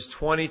 Verses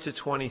 20 to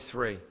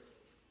 23.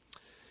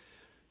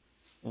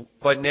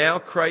 But now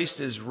Christ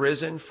is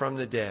risen from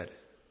the dead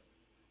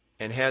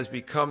and has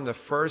become the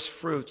first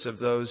fruits of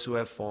those who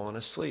have fallen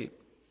asleep.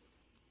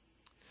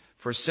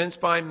 For since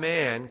by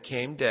man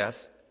came death,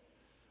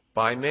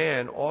 by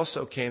man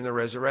also came the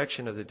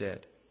resurrection of the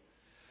dead.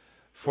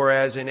 For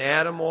as in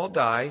Adam all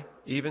die,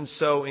 even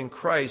so in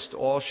Christ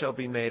all shall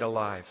be made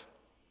alive.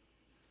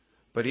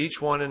 But each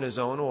one in his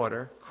own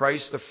order,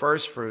 Christ the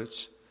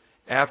firstfruits,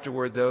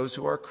 afterward those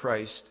who are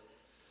Christ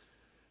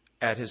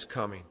at his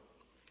coming.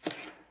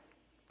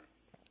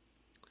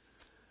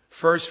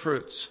 First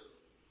fruits.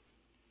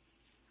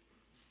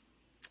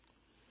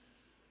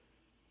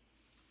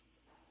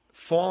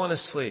 Fallen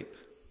asleep.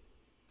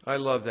 I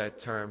love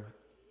that term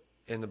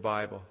in the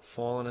Bible.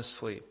 Fallen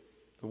asleep.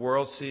 The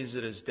world sees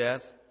it as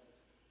death.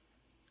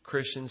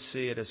 Christians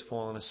see it as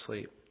fallen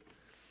asleep.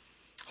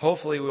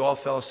 Hopefully we all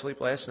fell asleep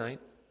last night.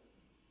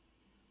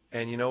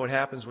 And you know what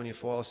happens when you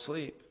fall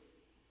asleep?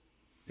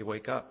 You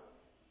wake up.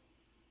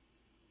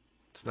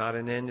 It's not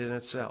an end in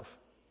itself.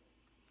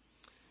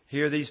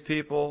 Here these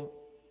people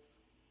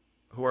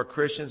who are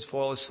Christians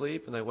fall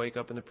asleep and they wake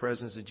up in the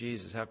presence of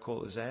Jesus. How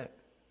cool is that?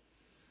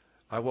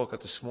 I woke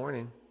up this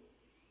morning.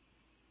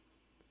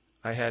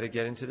 I had to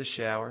get into the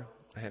shower.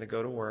 I had to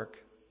go to work.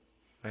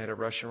 I had to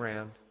rush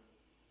around.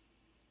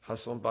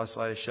 Hustle and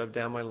bustle. I had to shove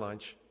down my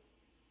lunch.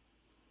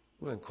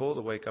 It would have been cool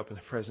to wake up in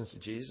the presence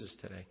of Jesus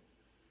today.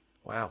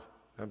 Wow,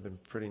 that would have been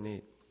pretty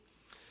neat.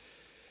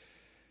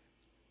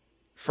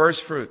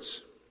 First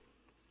fruits.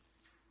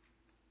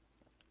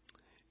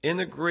 In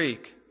the Greek,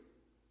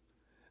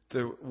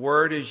 the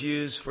word is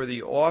used for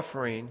the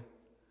offering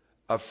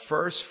of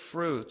first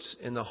fruits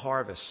in the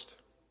harvest.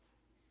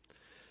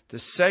 The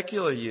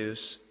secular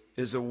use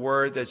is a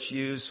word that's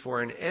used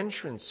for an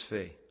entrance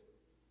fee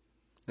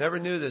Never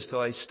knew this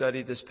till I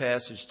studied this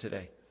passage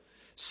today.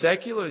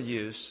 Secular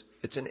use,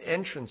 it's an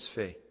entrance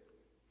fee.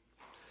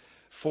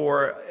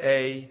 For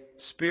a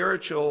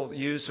spiritual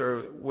use,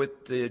 or what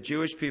the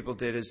Jewish people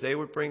did is they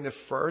would bring the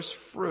first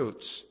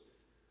fruits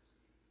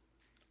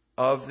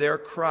of their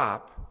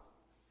crop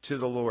to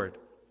the Lord.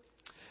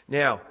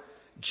 Now,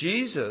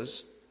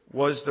 Jesus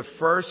was the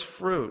first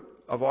fruit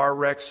of our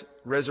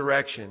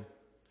resurrection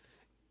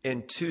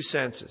in two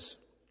senses.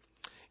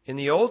 In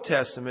the Old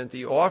Testament,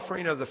 the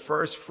offering of the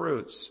first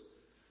fruits,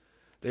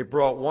 they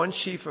brought one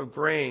sheaf of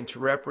grain to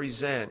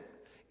represent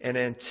and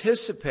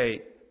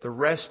anticipate the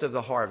rest of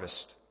the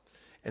harvest.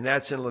 And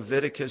that's in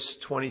Leviticus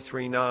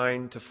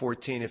 23:9 to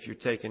 14 if you're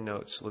taking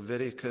notes.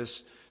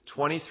 Leviticus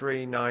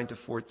 23:9 to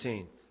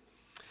 14.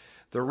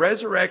 The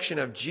resurrection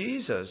of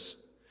Jesus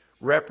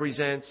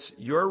represents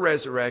your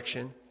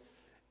resurrection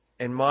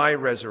and my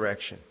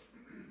resurrection.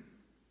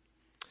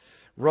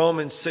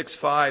 Romans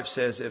 6:5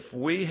 says, if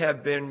we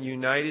have been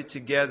united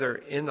together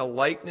in the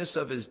likeness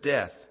of his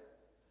death,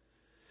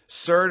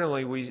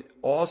 certainly we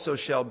also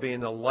shall be in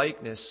the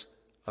likeness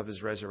of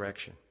his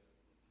resurrection.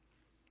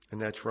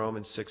 And that's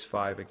Romans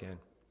 6:5 again.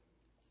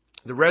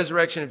 The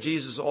resurrection of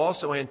Jesus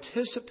also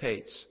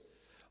anticipates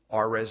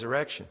our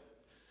resurrection,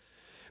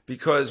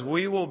 because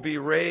we will be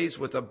raised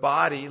with a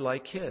body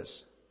like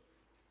his.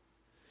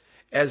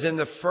 As in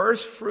the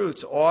first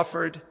fruits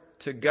offered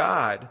to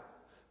God,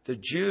 the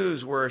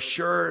Jews were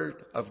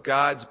assured of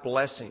God's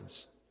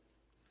blessings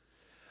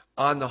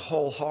on the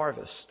whole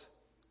harvest.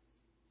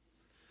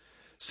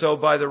 So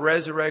by the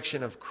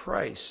resurrection of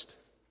Christ,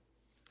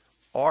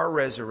 our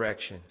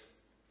resurrection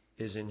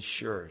is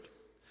ensured.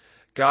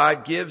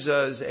 God gives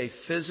us a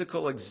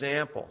physical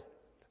example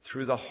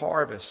through the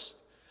harvest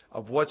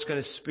of what's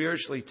going to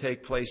spiritually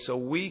take place so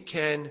we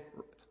can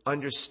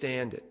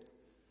understand it.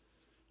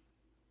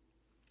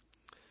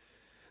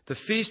 The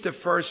Feast of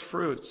First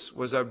Fruits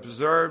was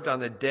observed on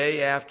the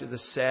day after the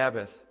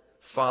Sabbath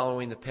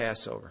following the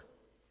Passover.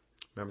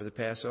 Remember the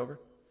Passover?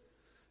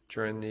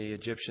 During the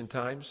Egyptian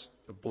times,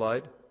 the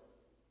blood,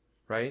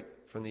 right,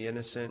 from the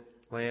innocent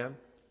lamb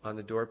on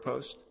the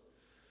doorpost.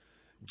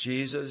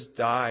 Jesus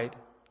died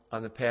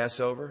on the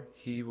Passover.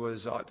 He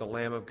was the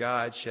Lamb of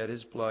God, shed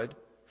his blood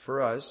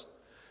for us,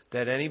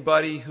 that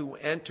anybody who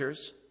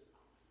enters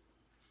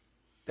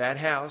that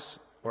house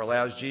or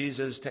allows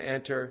Jesus to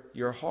enter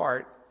your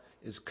heart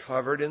is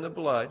covered in the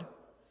blood.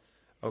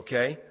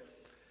 Okay?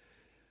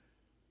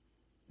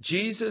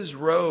 Jesus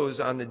rose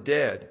from the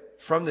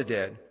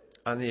dead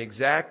on the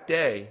exact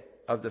day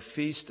of the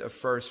Feast of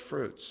First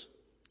Fruits,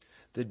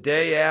 the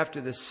day after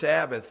the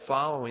Sabbath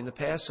following the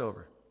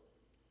Passover.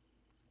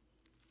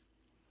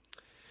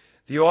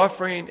 The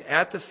offering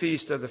at the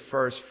Feast of the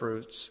First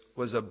Fruits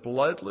was a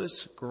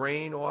bloodless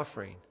grain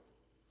offering.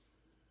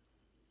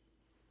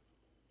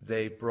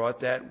 They brought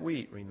that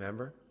wheat,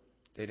 remember?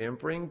 They didn't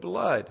bring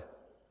blood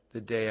the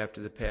day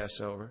after the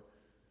Passover.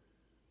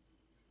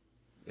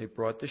 They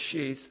brought the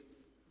sheath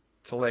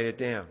to lay it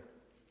down.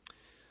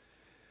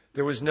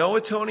 There was no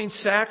atoning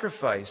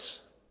sacrifice.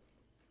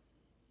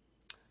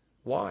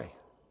 Why?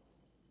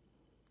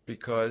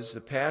 Because the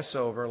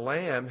Passover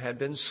lamb had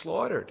been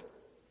slaughtered.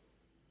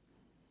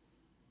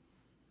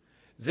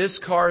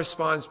 This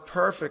corresponds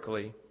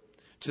perfectly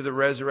to the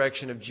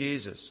resurrection of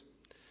Jesus,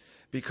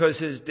 because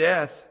his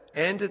death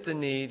ended the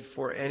need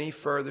for any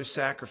further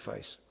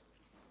sacrifice.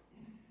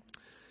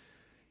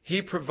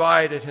 He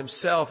provided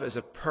himself as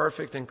a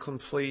perfect and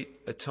complete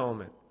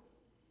atonement.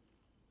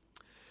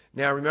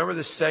 Now remember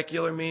the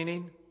secular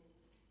meaning?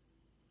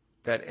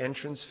 That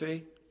entrance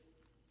fee?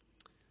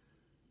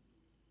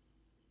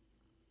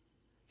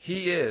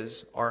 He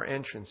is our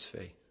entrance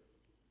fee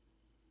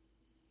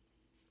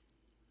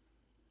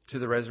to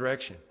the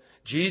resurrection.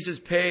 Jesus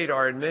paid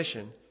our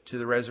admission to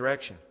the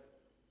resurrection.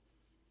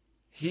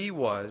 He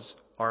was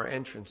our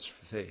entrance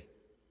fee.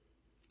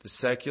 The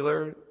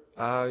secular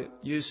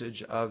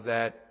usage of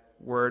that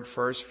word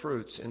first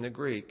fruits in the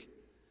Greek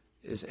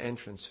is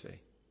entrance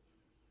fee.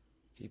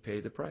 He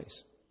paid the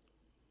price.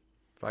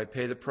 If I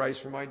pay the price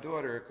for my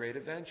daughter at Great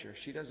Adventure,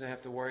 she doesn't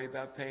have to worry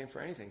about paying for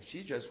anything.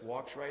 She just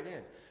walks right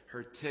in.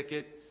 Her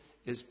ticket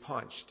is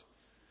punched.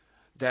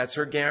 That's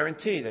her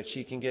guarantee that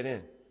she can get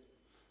in.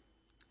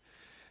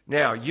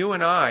 Now, you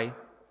and I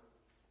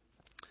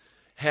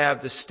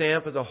have the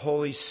stamp of the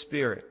Holy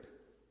Spirit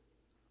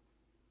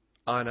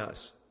on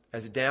us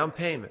as a down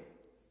payment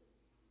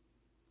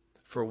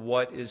for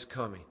what is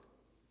coming.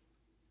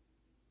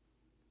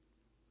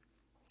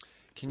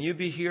 Can you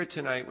be here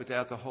tonight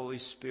without the Holy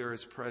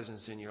Spirit's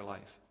presence in your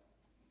life?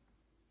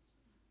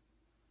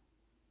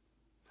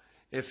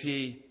 If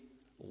He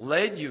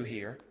led you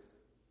here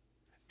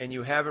and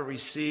you haven't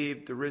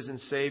received the risen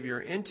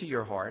Savior into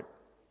your heart,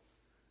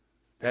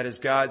 that is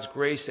God's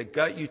grace that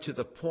got you to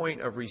the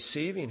point of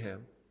receiving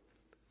Him.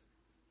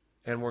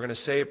 And we're going to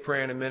say a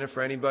prayer in a minute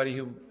for anybody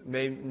who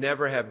may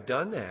never have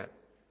done that.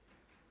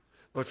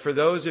 But for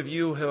those of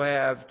you who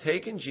have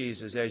taken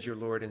Jesus as your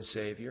Lord and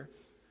Savior,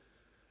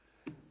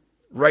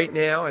 right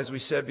now, as we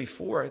said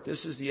before,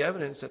 this is the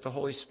evidence that the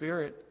Holy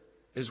Spirit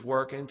is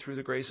working through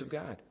the grace of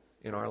God.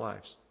 in our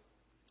lives.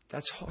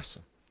 That's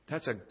awesome.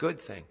 That's a good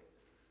thing.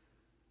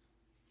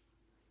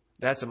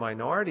 That's a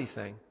minority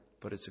thing,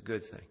 but it's a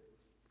good thing.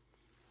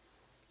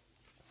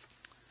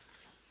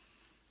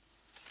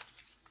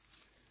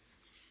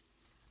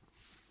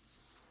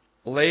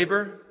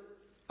 Labor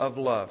of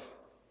love.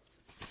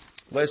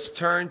 Let's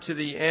turn to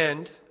the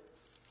end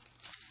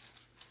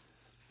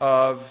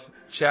of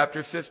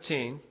chapter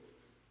 15,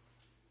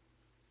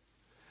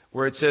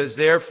 where it says,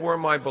 "Therefore,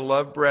 my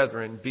beloved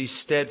brethren, be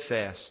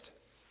steadfast,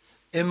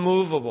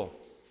 immovable,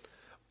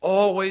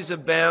 always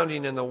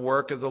abounding in the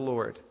work of the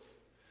Lord,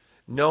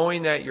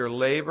 knowing that your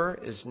labor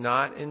is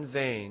not in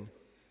vain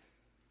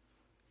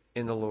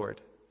in the Lord."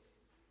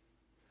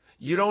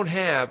 You don't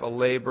have a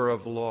labor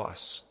of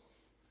loss.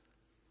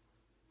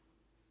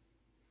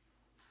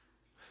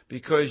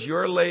 Because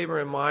your labor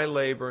and my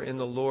labor in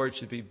the Lord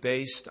should be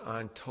based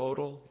on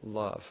total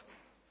love.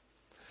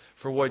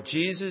 For what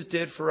Jesus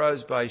did for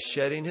us by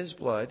shedding His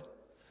blood,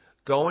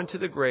 going to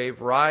the grave,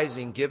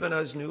 rising, giving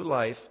us new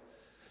life,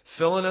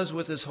 filling us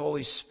with His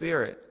Holy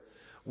Spirit,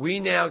 we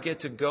now get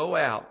to go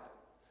out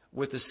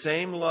with the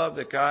same love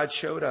that God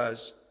showed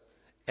us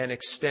and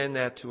extend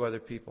that to other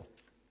people.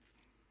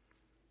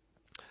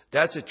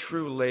 That's a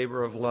true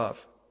labor of love.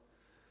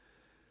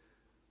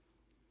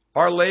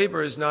 Our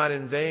labor is not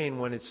in vain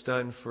when it's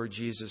done for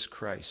Jesus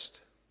Christ.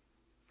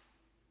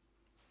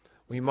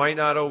 We might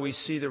not always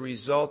see the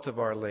result of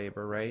our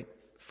labor, right,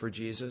 for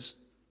Jesus.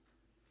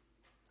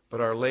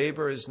 But our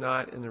labor is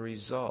not in the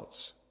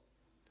results.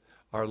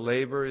 Our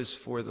labor is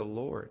for the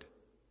Lord.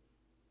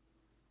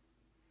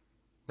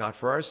 Not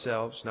for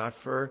ourselves, not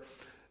for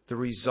the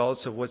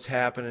results of what's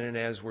happening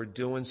as we're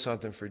doing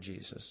something for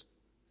Jesus.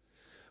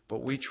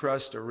 But we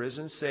trust a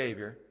risen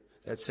Savior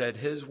that said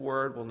His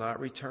word will not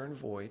return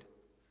void.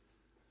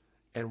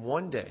 And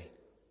one day,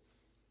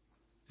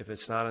 if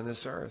it's not on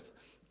this earth,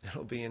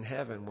 it'll be in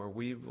heaven where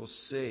we will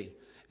see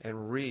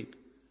and reap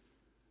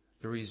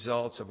the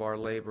results of our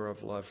labor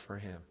of love for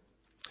Him.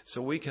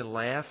 So we can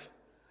laugh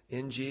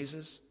in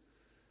Jesus.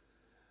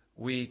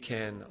 We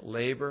can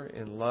labor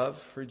in love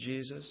for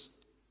Jesus.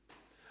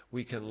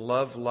 We can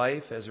love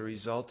life as a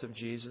result of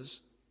Jesus.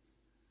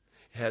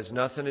 It has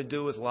nothing to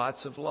do with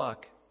lots of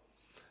luck.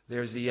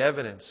 There's the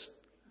evidence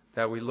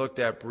that we looked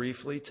at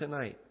briefly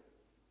tonight.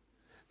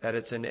 That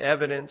it's an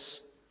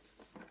evidence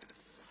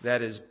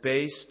that is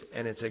based,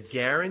 and it's a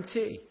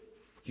guarantee.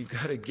 You've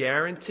got a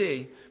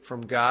guarantee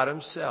from God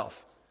Himself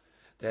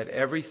that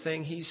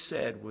everything He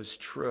said was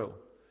true.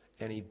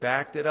 And He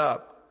backed it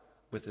up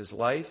with His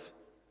life,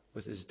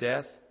 with His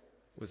death,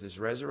 with His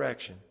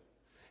resurrection,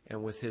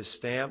 and with His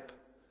stamp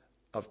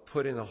of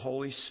putting the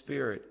Holy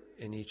Spirit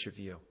in each of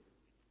you.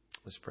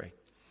 Let's pray.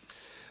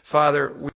 Father,